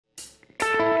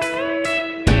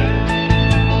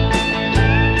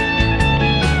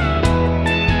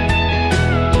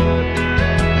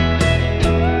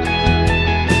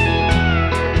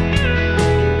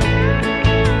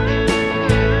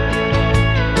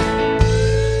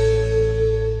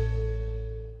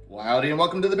and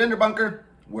welcome to the Bender Bunker,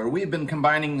 where we've been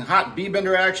combining hot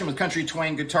B-bender action with country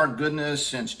twang guitar goodness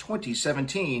since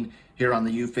 2017 here on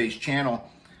the U-Face channel.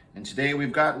 And today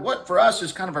we've got what for us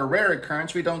is kind of a rare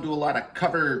occurrence. We don't do a lot of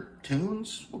cover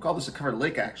tunes. We'll call this a cover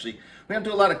lick, actually. We don't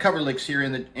do a lot of cover licks here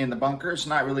in the bunker. It's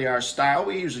not really our style.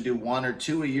 We usually do one or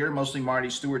two a year, mostly Marty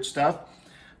Stewart stuff.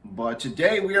 But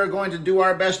today we are going to do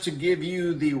our best to give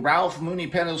you the Ralph Mooney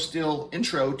pedal steel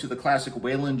intro to the classic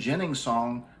Waylon Jennings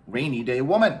song, Rainy Day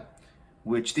Woman,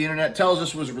 which the internet tells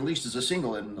us was released as a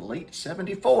single in the late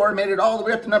 '74, made it all the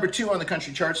way up to #2 on the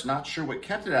country charts. Not sure what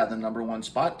kept it out of the #1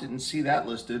 spot. Didn't see that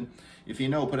listed. If you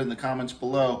know, put it in the comments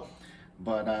below.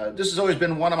 But this has always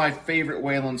been one of my favorite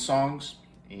Waylon songs,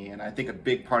 and I think a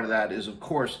big part of that is, of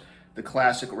course, the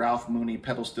classic Ralph Mooney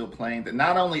pedal steel playing that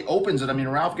not only opens it, I mean,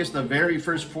 Ralph gets the very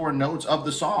first 4 notes of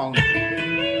the song,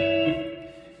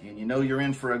 and you know you're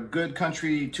in for a good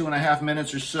country 2.5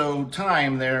 minutes or so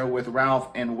time there with Ralph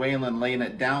and Waylon laying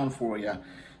it down for you.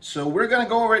 So we're going to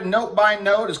go over it note by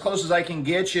note as close as I can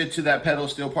get you to that pedal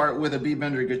steel part with a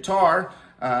B-bender guitar.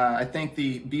 I think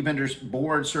the B-bender's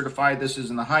board certified this is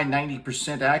in the high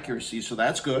 90% accuracy, so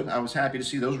that's good. I was happy to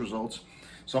see those results.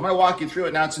 So I'm going to walk you through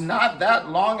it. Now, it's not that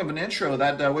long of an intro.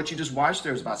 That what you just watched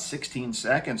there is about 16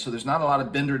 seconds, so there's not a lot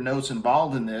of bender notes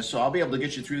involved in this, so I'll be able to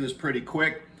get you through this pretty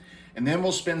quick. And then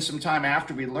we'll spend some time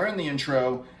after we learn the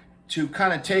intro to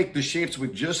kind of take the shapes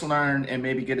we've just learned and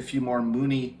maybe get a few more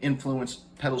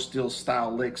Mooney-influenced pedal steel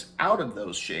style licks out of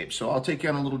those shapes. So I'll take you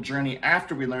on a little journey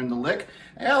after we learn the lick.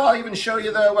 And I'll even show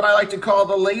you what I like to call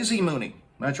the lazy Mooney.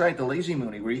 That's right, the lazy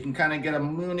Mooney, where you can kind of get a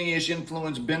Mooney-ish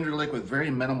influenced bender lick with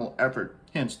very minimal effort,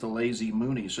 hence the lazy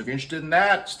Mooney. So if you're interested in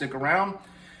that, stick around.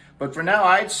 But for now,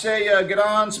 I'd say get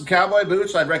on some cowboy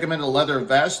boots. I'd recommend a leather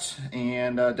vest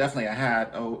and definitely a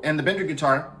hat. Oh, and the bender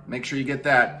guitar, make sure you get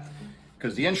that,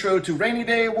 because the intro to Rainy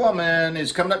Day Woman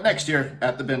is coming up next year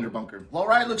at the Bender Bunker. Well, all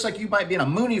right, looks like you might be in a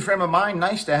Mooney frame of mind.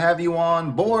 Nice to have you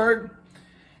on board.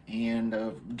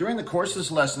 And during the course of this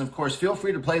lesson, of course, feel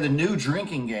free to play the new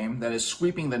drinking game that is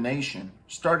sweeping the nation.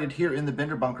 Started here in the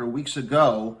Bender Bunker weeks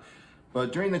ago.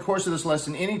 But during the course of this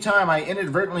lesson, anytime I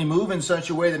inadvertently move in such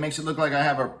a way that makes it look like I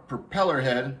have a propeller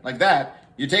head, like that,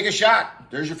 you take a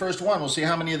shot. There's your first one. We'll see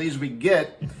how many of these we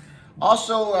get.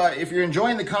 Also, if you're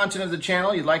enjoying the content of the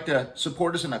channel, you'd like to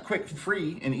support us in a quick,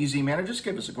 free, and easy manner, just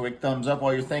give us a quick thumbs up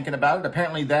while you're thinking about it.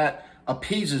 Apparently that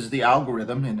appeases the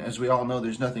algorithm, and as we all know,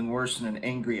 there's nothing worse than an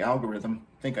angry algorithm.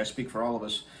 I think I speak for all of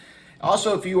us.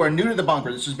 Also, if you are new to the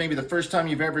bunker, this is maybe the first time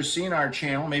you've ever seen our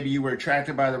channel, maybe you were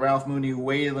attracted by the Ralph Mooney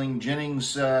Waylon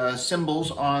Jennings symbols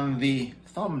on the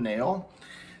thumbnail,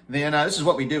 then this is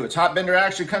what we do. It's hot bender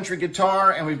action country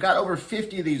guitar, and we've got over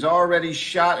 50 of these already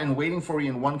shot and waiting for you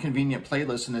in one convenient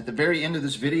playlist. And at the very end of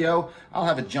this video, I'll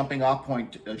have a jumping off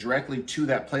point directly to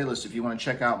that playlist if you want to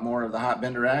check out more of the hot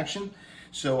bender action.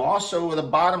 So also with the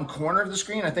bottom corner of the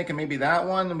screen, I think it may be that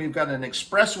one, and we've got an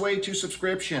expressway to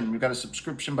subscription. We've got a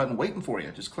subscription button waiting for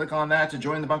you. Just click on that to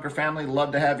join the Bunker family.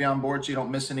 Love to have you on board so you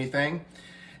don't miss anything.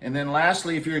 And then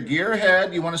lastly, if you're a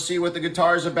gearhead, you want to see what the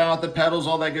guitar is about, the pedals,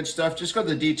 all that good stuff, just go to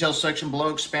the details section below,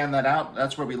 expand that out.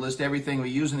 That's where we list everything we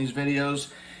use in these videos.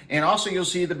 And also you'll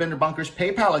see the Bender Bunker's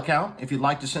PayPal account if you'd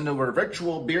like to send over a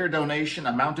virtual beer donation,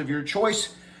 amount of your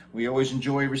choice. We always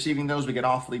enjoy receiving those. We get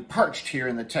awfully parched here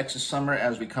in the Texas summer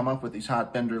as we come up with these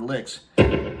hot bender licks,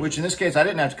 which in this case I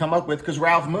didn't have to come up with because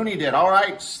Ralph Mooney did. All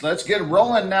right, let's get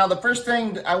rolling. Now, the first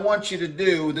thing I want you to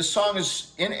do, this song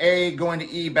is in A, going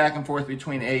to E, back and forth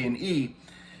between A and E.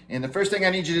 And the first thing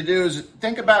I need you to do is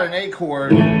think about an A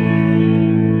chord,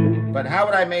 but how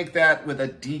would I make that with a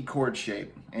D chord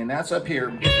shape? And that's up here.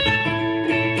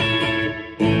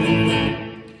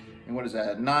 What is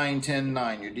that? 9, 10,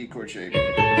 9, your D chord shape.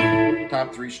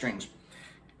 Top 3 strings.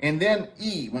 And then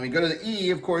E. When we go to the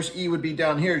E, of course, E would be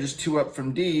down here, just 2 up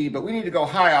from D, but we need to go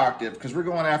high octave because we're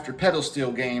going after pedal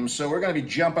steel games. So we're going to be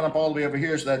jumping up all the way over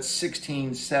here. So that's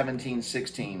 16, 17,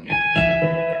 16.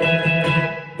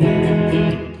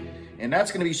 And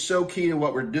that's going to be so key to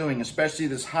what we're doing, especially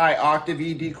this high octave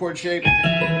E D chord shape.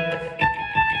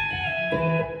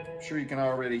 I'm sure you can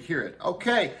already hear it.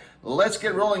 Okay, let's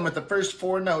get rolling with the first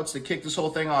 4 notes that kick this whole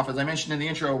thing off. As I mentioned in the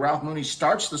intro, Ralph Mooney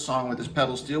starts the song with his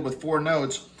pedal steel with 4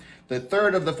 notes. The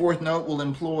third of the 4th note will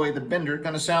employ the bender,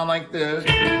 going to sound like this.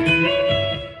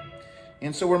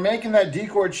 And so we're making that D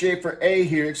chord shape for A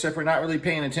here, except we're not really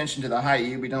paying attention to the high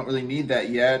E. We don't really need that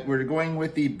yet. We're going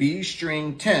with the B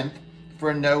string 10th for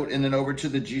a note, and then over to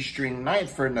the G string 9th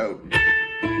for a note.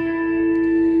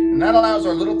 And that allows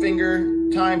our little finger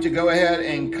time to go ahead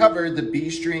and cover the B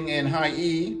string and high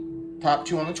E, top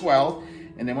 2 on the 12th,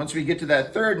 And then once we get to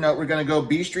that third note, we're going to go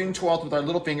B string 12th with our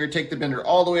little finger, take the bender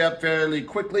all the way up fairly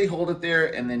quickly, hold it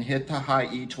there, and then hit the high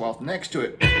E 12th next to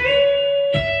it.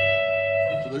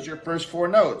 So those are your first 4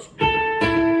 notes.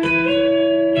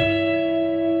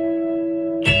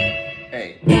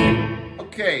 A.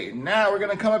 Okay, now we're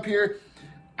going to come up here.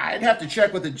 I'd have to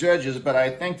check with the judges, but I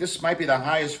think this might be the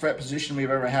highest fret position we've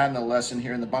ever had in a lesson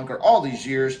here in the bunker all these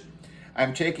years.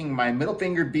 I'm taking my middle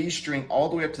finger B string all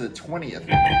the way up to the 20th.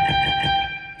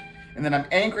 And then I'm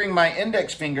anchoring my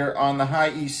index finger on the high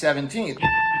E 17th.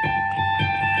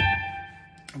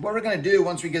 What we're going to do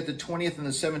once we get the 20th and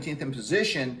the 17th in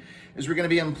position is we're going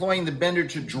to be employing the bender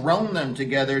to drone them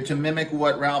together to mimic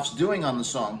what Ralph's doing on the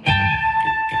song.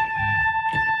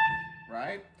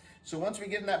 Right? So once we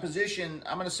get in that position,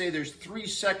 I'm going to say there's 3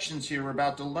 sections here we're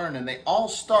about to learn, and they all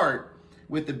start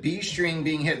with the B string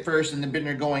being hit first and the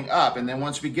bender going up. And then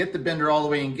once we get the bender all the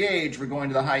way engaged, we're going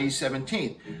to the high E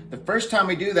 17th. The first time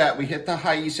we do that, we hit the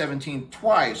high E 17th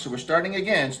twice. So we're starting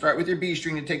again. Start with your B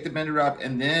string to take the bender up,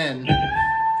 and then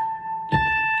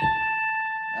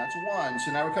that's 1.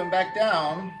 So now we're coming back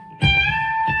down.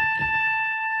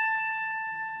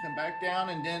 Come back down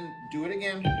and then do it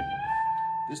again.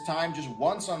 This time just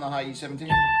once on the high E 17th.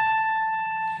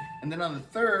 And then on the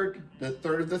third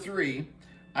of the 3,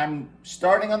 I'm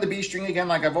starting on the B string again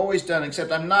like I've always done,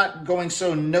 except I'm not going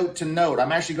so note to note.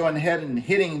 I'm actually going ahead and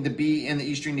hitting the B and the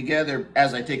E string together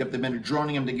as I take up the bender,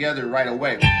 droning them together right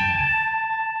away.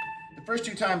 The first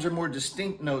 2 times are more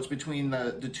distinct notes between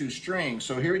the 2 strings.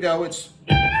 So here we go. It's...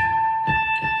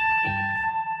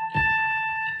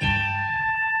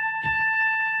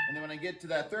 And then when I get to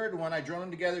that third one, I drone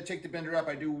them together, take the bender up,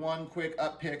 I do 1 quick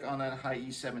up pick on that high E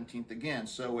 17th again.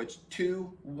 So it's 2,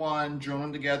 1, drone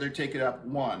them together, take it up,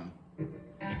 1.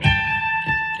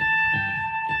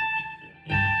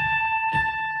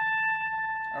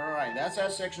 All right, that's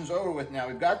that section's over with now.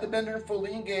 We've got the bender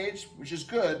fully engaged, which is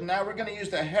good. Now we're going to use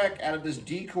the heck out of this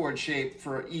D chord shape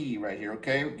for E right here,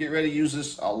 okay? Get ready to use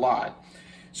this a lot.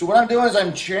 So what I'm doing is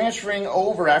I'm transferring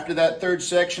over after that third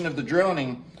section of the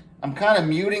droning. I'm kind of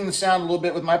muting the sound a little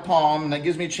bit with my palm, and that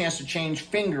gives me a chance to change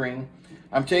fingering.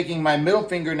 I'm taking my middle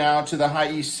finger now to the high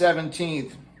E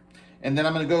 17th, and then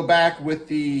I'm going to go back with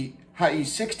the high E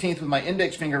 16th with my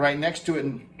index finger right next to it.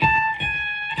 And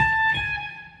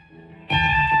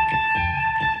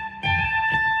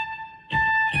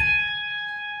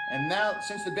now,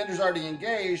 since the bender's already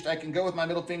engaged, I can go with my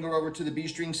middle finger over to the B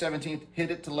string 17th, hit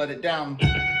it to let it down.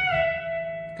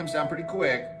 It comes down pretty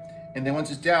quick. And then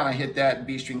once it's down, I hit that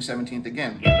B string 17th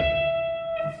again.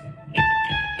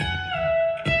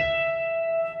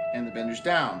 And the bender's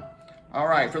down. All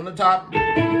right, from the top. And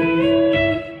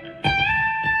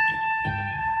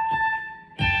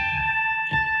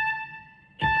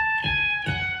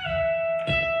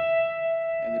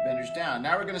the bender's down.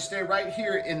 Now we're going to stay right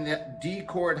here in the D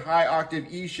chord high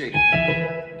octave E shape.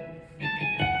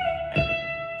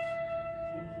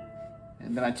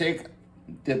 And then I take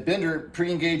the bender,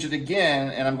 pre-engage it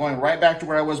again, and I'm going right back to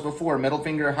where I was before. Middle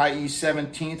finger, high E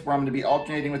 17th, where I'm going to be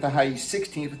alternating with the high E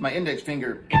 16th with my index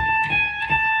finger.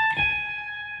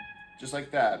 Just like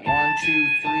that. 1, 2,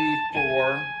 3,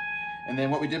 4. And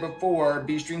then what we did before,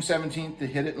 B string 17th to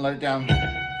hit it and let it down.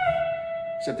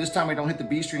 Except this time we don't hit the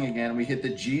B string again. We hit the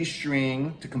G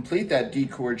string to complete that D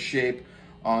chord shape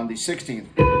on the 16th.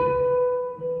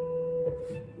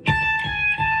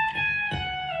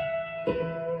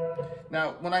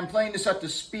 Now, when I'm playing this up to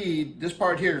speed, this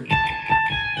part here,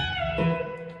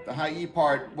 the high E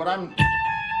part, a lot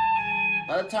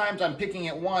of times I'm picking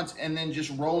it once and then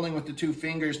just rolling with the 2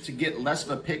 fingers to get less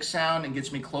of a pick sound and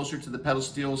gets me closer to the pedal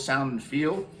steel sound and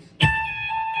feel.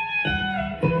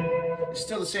 It's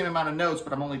still the same amount of notes,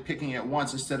 but I'm only picking it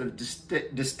once instead of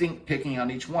distinct picking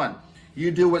on each one.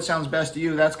 You do what sounds best to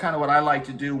you. That's kind of what I like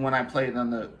to do when I play it on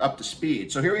the up to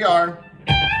speed. So here we are.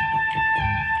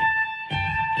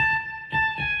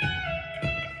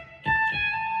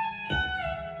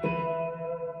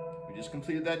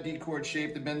 Completed that D chord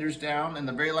shape, the bender's down, and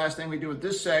the very last thing we do with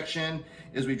this section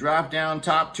is we drop down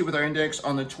top 2 with our index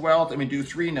on the 12th, and we do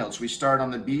 3 notes. We start on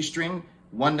the B string,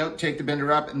 1 note, take the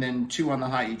bender up, and then 2 on the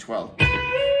high E 12.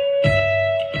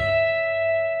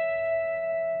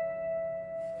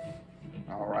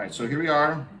 All right, so here we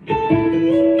are.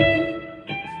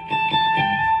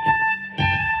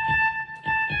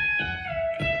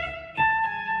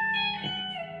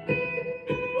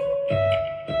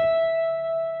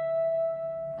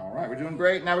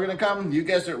 Great. Now we're going to come, you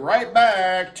guessed it, right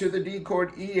back to the D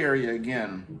chord E area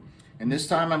again. And this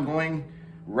time I'm going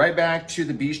right back to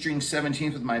the B string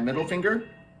 17th with my middle finger.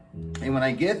 And when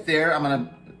I get there, I'm going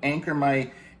to anchor my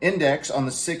index on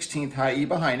the 16th high E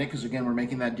behind it, because again, we're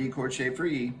making that D chord shape for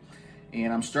E.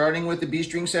 And I'm starting with the B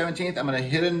string 17th. I'm gonna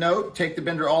hit a note, take the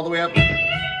bender all the way up,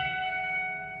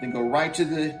 then go right to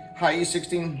the high E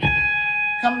 16,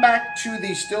 come back to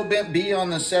the still bent B on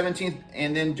the 17th,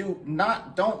 and then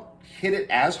don't hit it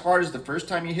as hard as the first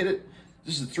time you hit it.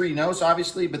 This is 3 notes,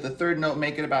 obviously, but the third note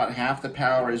make it about half the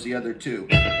power as the other 2,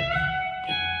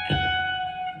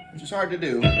 which is hard to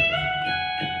do.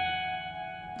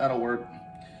 That'll work.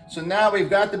 So now we've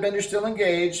got the bender still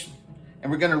engaged,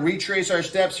 and we're going to retrace our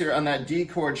steps here on that D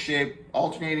chord shape,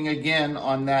 alternating again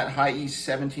on that high E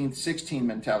 17th 16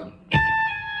 mentality.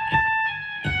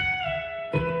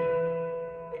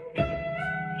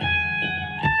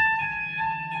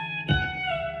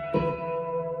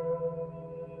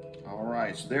 All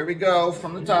right, so there we go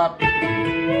from the top.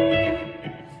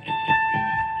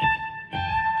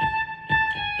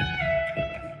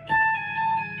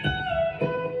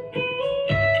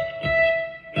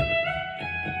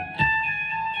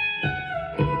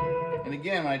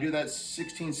 When I do that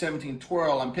 16, 17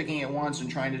 twirl, I'm picking it once and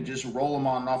trying to just roll them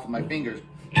on and off with my fingers.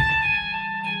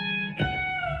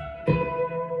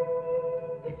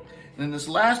 And then this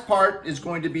last part is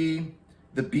going to be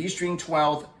the B string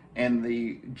 12th and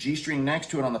the G string next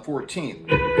to it on the 14th.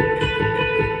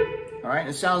 All right,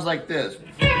 it sounds like this.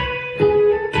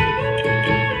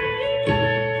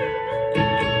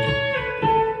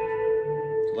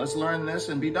 So let's learn this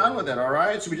and be done with it, all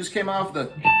right? So we just came off the...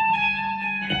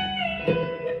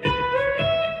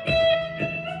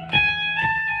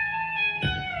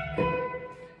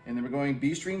 going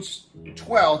B string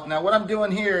 12th. Now what I'm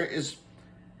doing here is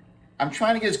I'm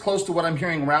trying to get as close to what I'm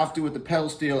hearing Ralph do with the pedal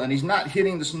steel, and he's not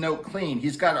hitting this note clean.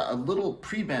 He's got a little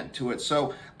pre-bent to it,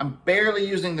 so I'm barely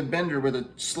using the bender with a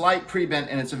slight pre-bent,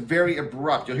 and it's a very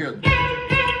abrupt. You'll hear it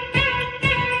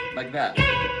like that.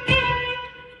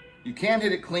 You can't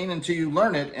hit it clean until you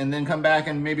learn it, and then come back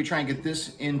and maybe try and get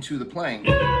this into the playing.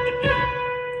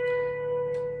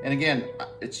 And again,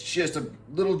 it's just a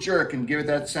little jerk and give it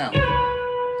that sound.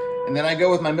 And then I go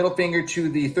with my middle finger to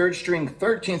the 3rd string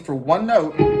 13th for 1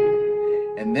 note,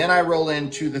 and then I roll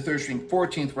into the 3rd string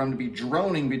 14th, where I'm going to be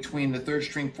droning between the 3rd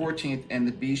string 14th and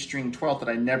the B string 12th that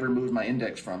I never moved my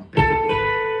index from.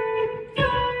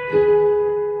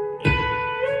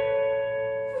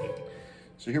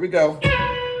 So here we go.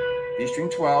 B string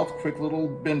 12th, quick little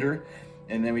bender,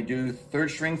 and then we do 3rd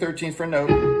string 13th for a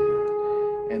note,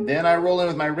 and then I roll in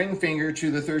with my ring finger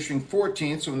to the 3rd string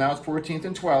 14th, so now it's 14th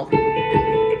and 12th.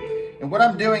 And what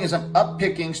I'm doing is I'm up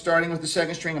picking, starting with the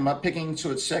 2nd string, I'm up picking so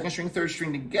it's 2nd string, 3rd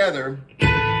string together,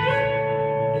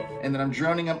 and then I'm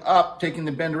droning them up, taking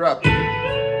the bender up.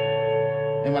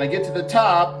 And when I get to the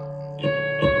top,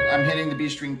 I'm hitting the B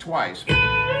string twice.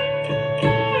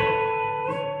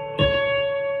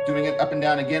 Doing it up and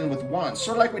down again with 1.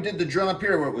 Sort of like we did the drum up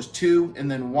here where it was 2 and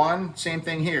then 1, same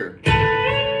thing here.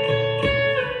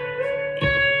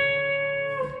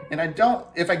 And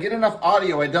if I get enough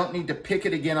audio, I don't need to pick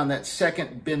it again on that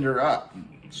 2nd bender up.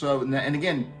 So, and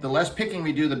again, the less picking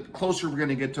we do, the closer we're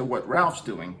gonna get to what Ralph's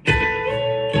doing. And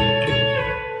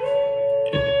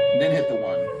then hit the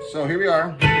 1. So here we are.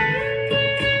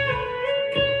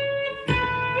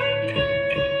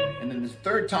 And then the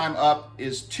 3rd time up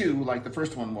is 2, like the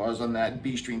first one was on that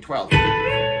B string 12th.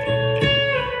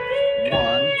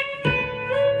 1.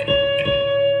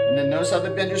 And then notice how the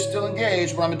bender's still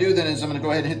engaged. What I'm gonna do then is I'm gonna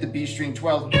go ahead and hit the B string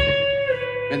 12th,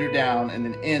 bender down, and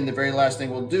then in the very last thing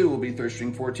we'll do will be 3rd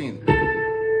string 14th.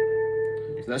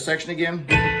 So that section again.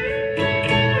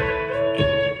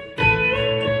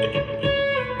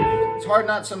 It's hard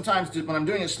not sometimes to, when I'm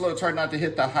doing it slow, it's hard not to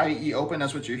hit the high E open.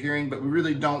 That's what you're hearing, but we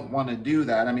really don't want to do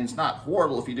that. I mean, it's not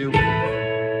horrible if you do.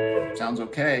 It sounds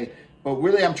okay. But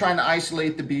really, I'm trying to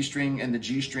isolate the B string and the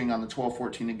G string on the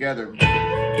 12-14 together.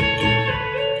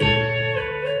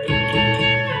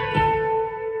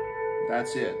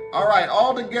 That's it. All right,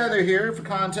 all together here for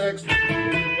context.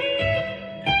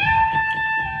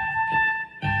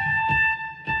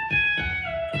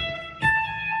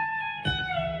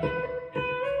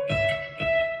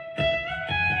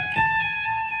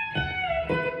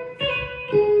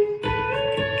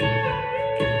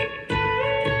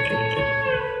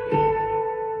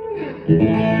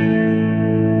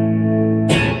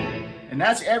 And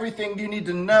that's everything you need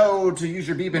to know to use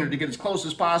your B-bender to get as close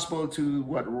as possible to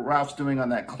what Ralph's doing on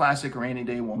that classic Rainy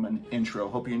Day Woman intro.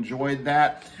 Hope you enjoyed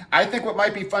that. I think what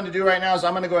might be fun to do right now is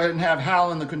I'm going to go ahead and have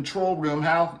Hal in the control room.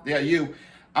 Hal, yeah, you.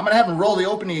 I'm going to have him roll the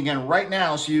opening again right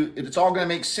now so it's all going to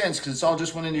make sense because it's all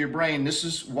just went into your brain.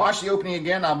 Watch the opening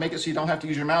again. I'll make it so you don't have to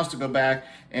use your mouse to go back,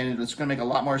 and it's going to make a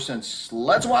lot more sense.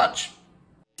 Let's watch.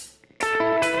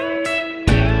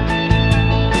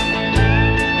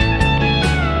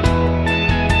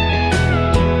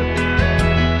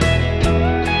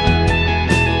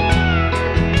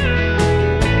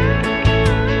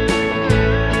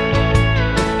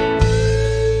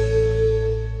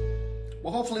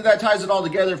 ties it all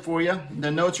together for you.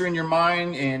 The notes are in your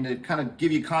mind, and to kind of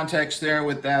give you context there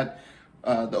with that,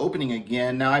 the opening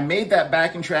again. Now, I made that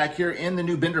backing track here in the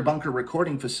new Bender Bunker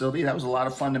recording facility. That was a lot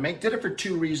of fun to make. Did it for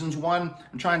two reasons. One,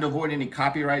 I'm trying to avoid any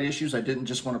copyright issues. I didn't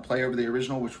just want to play over the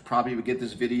original, which probably would get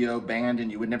this video banned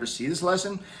and you would never see this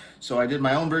lesson. So I did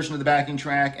my own version of the backing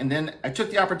track, and then I took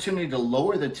the opportunity to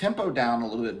lower the tempo down a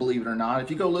little bit, believe it or not.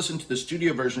 If you go listen to the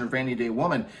studio version of Rainy Day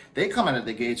Woman, they come out of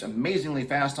the gates amazingly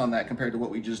fast on that compared to what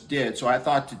we just did. So I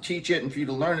thought to teach it and for you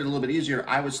to learn it a little bit easier,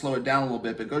 I would slow it down a little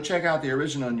bit, but go check out the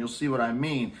original and you'll see what I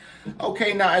mean.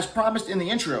 Okay, now as promised in the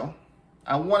intro,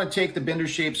 I want to take the bender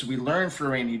shapes we learned for a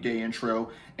Rainy Day intro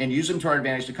and use them to our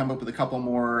advantage to come up with a couple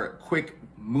more quick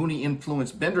Mooney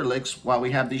influenced bender licks while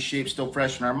we have these shapes still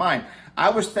fresh in our mind.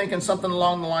 I was thinking something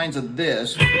along the lines of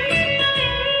this.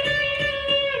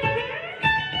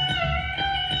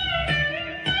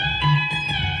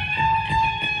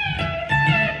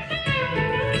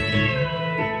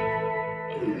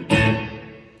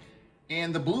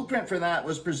 And the blueprint for that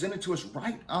was presented to us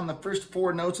right on the first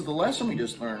 4 notes of the lesson we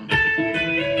just learned.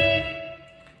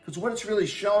 Because what it's really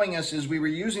showing us is we were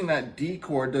using that D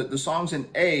chord, the song's in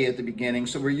A at the beginning,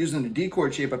 so we're using the D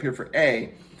chord shape up here for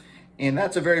A. And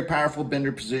that's a very powerful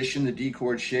bender position, the D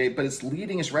chord shape, but it's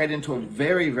leading us right into a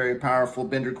very, very powerful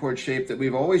bender chord shape that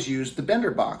we've always used, the bender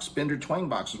box. Bender twang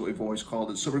box is what we've always called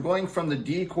it. So we're going from the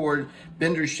D chord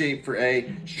bender shape for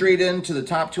A straight into the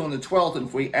top 2 on the 12th, and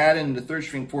if we add in the 3rd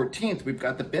string 14th, we've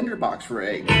got the bender box for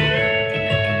A.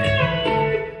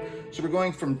 So we're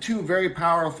going from 2 very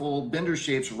powerful bender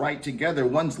shapes right together,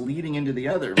 one's leading into the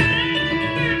other.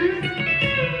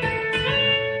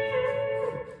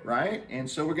 Right? And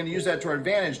so we're going to use that to our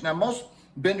advantage. Now, most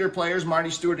bender players, Marty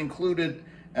Stewart included,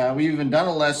 we've even done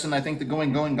a lesson, I think the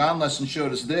Going, Going, Gone lesson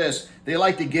showed us this. They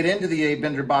like to get into the A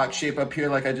bender box shape up here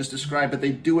like I just described, but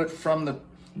they do it from the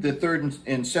 3rd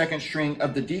and 2nd string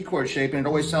of the D chord shape, and it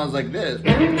always sounds like this.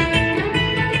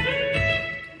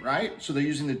 Right? So they're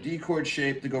using the D chord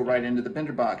shape to go right into the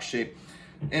bender box shape.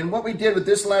 And what we did with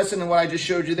this lesson and what I just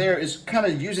showed you there is kind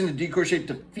of using the D chord shape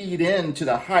to feed into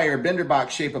the higher bender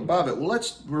box shape above it. Well,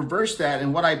 let's reverse that.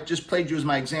 And what I just played you as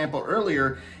my example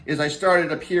earlier is I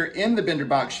started up here in the bender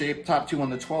box shape, top 2 on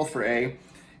the 12th for A,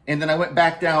 and then I went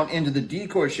back down into the D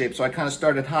chord shape. So I kind of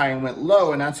started high and went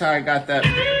low, and that's how I got that.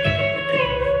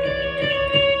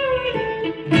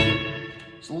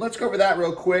 So let's go over that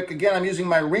real quick. Again, I'm using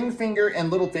my ring finger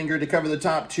and little finger to cover the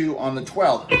top 2 on the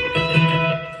 12th.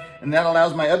 And that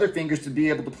allows my other fingers to be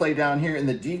able to play down here in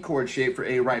the D chord shape for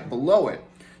A right below it.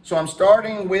 So I'm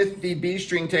starting with the B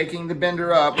string, taking the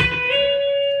bender up,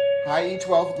 high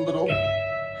E12 with the little,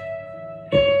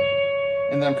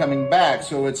 and then I'm coming back.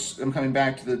 So I'm coming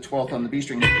back to the 12th on the B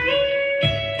string.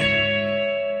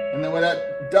 And then what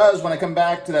that does when I come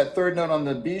back to that 3rd note on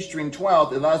the B string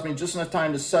 12th, it allows me just enough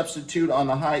time to substitute on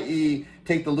the high E,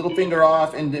 take the little finger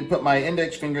off, and then put my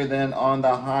index finger then on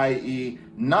the high E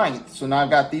 9th. So now I've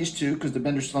got these 2 because the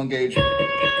bender's still engaged.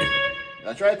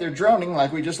 That's right, they're droning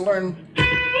like we just learned.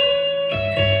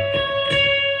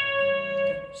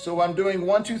 So I'm doing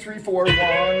 1, 2, 3, 4, 1, 2,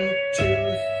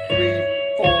 3,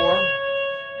 4.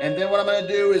 And then what I'm going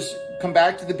to do is come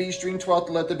back to the B string 12th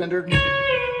to let the bender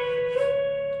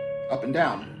up and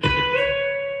down.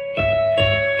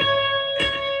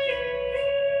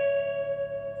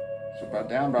 So brought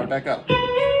down, brought it back up.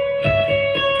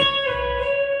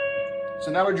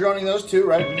 So now we're droning those 2,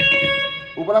 right?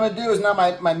 Well, what I'm going to do is now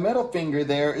my middle finger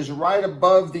there is right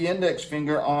above the index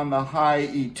finger on the high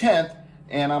E10th,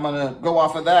 and I'm going to go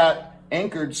off of that,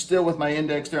 anchored still with my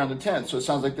index there on the 10th. So it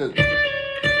sounds like this.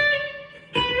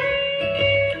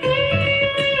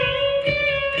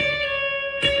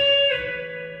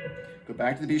 Go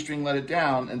back to the B string, let it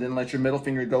down, and then let your middle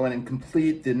finger go in and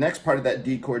complete the next part of that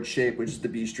D chord shape, which is the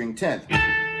B string 10th.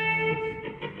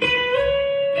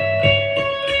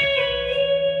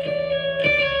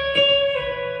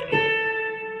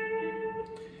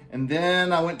 And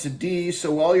then I went to D,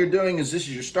 so all you're doing is this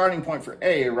is your starting point for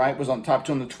A, right? Was on top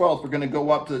 2 on the 12th. We're going to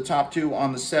go up to the top 2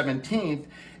 on the 17th,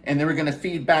 and then we're going to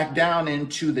feed back down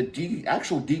into the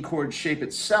actual D chord shape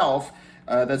itself.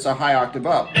 That's a high octave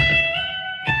up.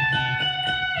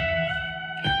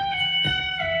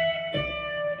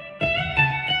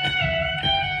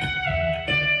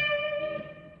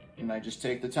 And I just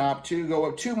take the top 2, go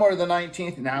up 2 more to the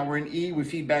 19th. Now we're in E. We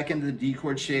feed back into the D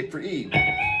chord shape for E.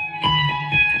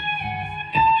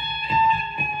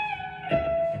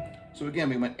 So again,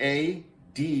 we went A,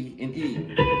 D, and E.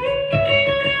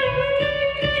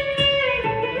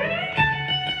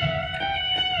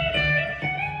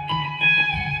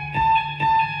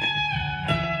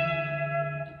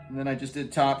 And then I just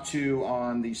did top 2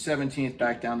 on the 17th,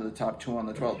 back down to the top 2 on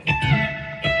the 12th.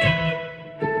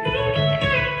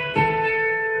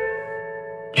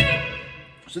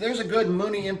 So there's a good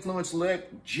Mooney influence lick,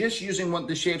 just using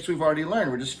the shapes we've already learned.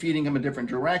 We're just feeding them a different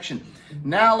direction.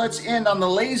 Now let's end on the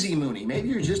lazy Mooney. Maybe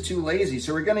you're just too lazy.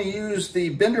 So we're gonna use the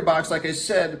bender box, like I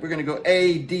said. We're gonna go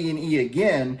A, D, and E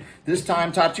again. This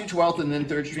time top 2 12th and then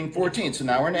 3rd string 14th. So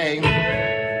now we're in A.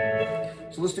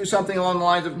 So let's do something along the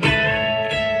lines of...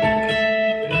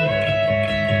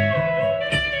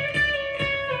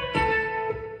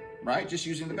 Right, just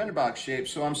using the bender box shape.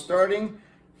 So I'm starting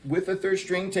with the 3rd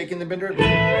string, taking the bender, and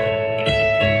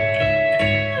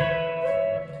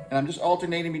I'm just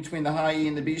alternating between the high E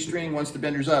and the B string once the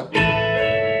bender's up.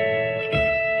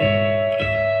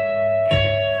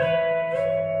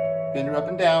 Bender up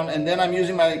and down, and then I'm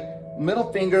using my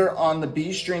middle finger on the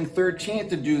B string 13th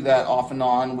to do that off and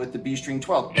on with the B string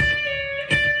 12th.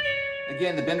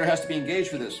 Again, the bender has to be engaged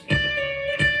for this.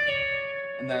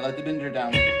 And then I let the bender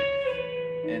down,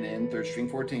 and in 3rd string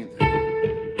 14th.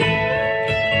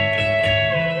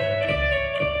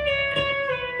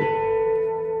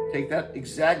 Take that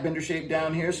exact bender shape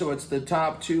down here, so it's the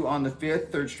top 2 on the 5th,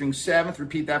 3rd string 7th.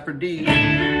 Repeat that for D.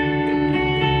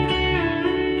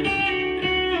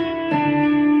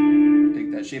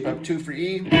 Take that shape up 2 for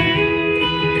E.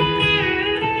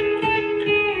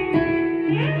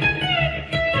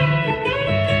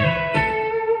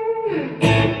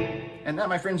 And that,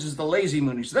 my friends, is the lazy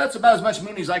Mooney. So that's about as much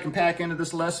Mooney as I can pack into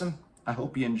this lesson. I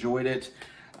hope you enjoyed it.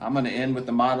 I'm going to end with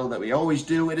the motto that we always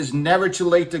do. It is never too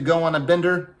late to go on a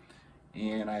bender.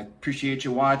 And I appreciate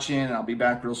you watching, and I'll be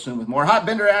back real soon with more hot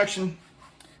bender action.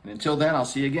 And until then, I'll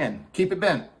see you again. Keep it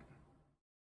bent.